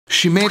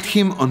She met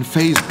him on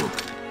Facebook.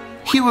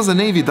 He was a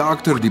Navy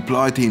doctor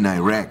deployed in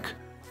Iraq.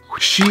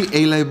 She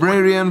a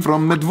librarian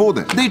from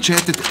Medvode. They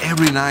chatted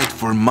every night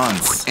for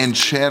months and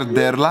shared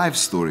their life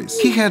stories.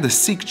 He had a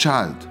sick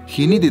child.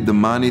 He needed the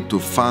money to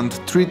fund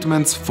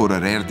treatments for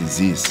a rare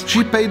disease.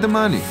 She paid the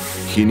money.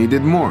 He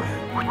needed more.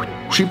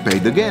 She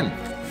paid again.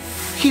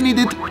 He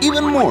needed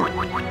even more.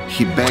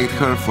 He begged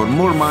her for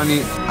more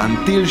money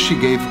until she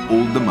gave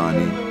all the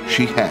money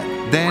she had.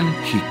 Then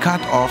he cut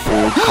off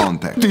all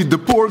contact. Did the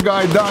poor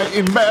guy die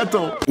in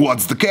battle?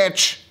 What's the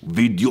catch?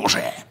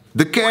 Vidyože.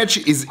 The catch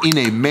is in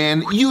a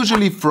man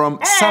usually from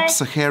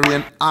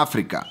sub-Saharan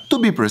Africa. To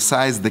be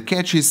precise, the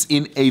catch is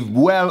in a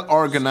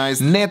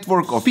well-organized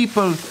network of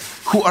people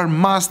who are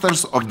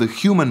masters of the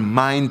human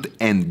mind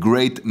and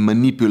great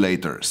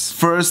manipulators.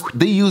 First,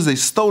 they use a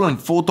stolen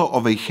photo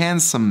of a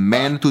handsome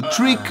man to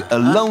trick a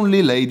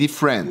lonely lady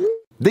friend.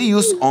 They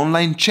use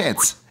online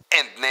chats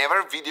and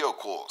never video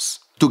calls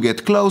to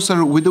get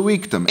closer with the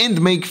victim and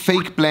make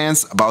fake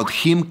plans about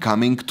him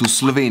coming to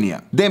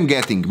Slovenia, them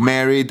getting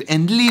married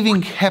and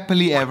living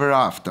happily ever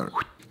after.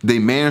 They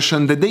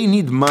mention that they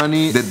need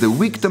money that the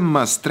victim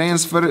must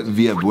transfer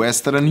via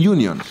Western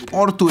Union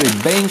or to a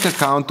bank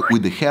account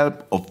with the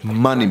help of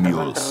money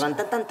mules.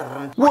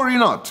 Worry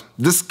not,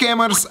 the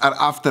scammers are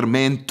after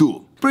men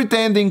too,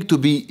 pretending to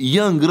be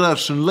young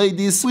Russian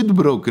ladies with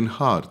broken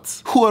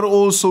hearts, who are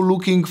also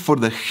looking for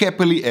the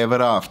happily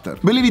ever after.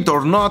 Believe it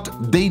or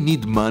not, they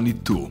need money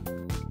too.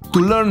 To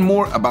learn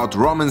more about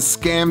romance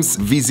scams,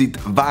 visit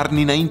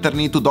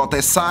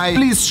varninainternetu.si.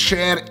 Please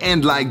share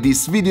and like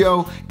this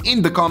video.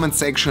 In the comment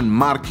section,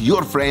 mark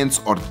your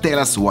friends or tell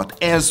us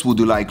what else would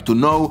you like to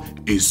know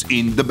is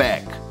in the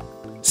bag.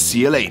 See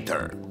you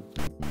later.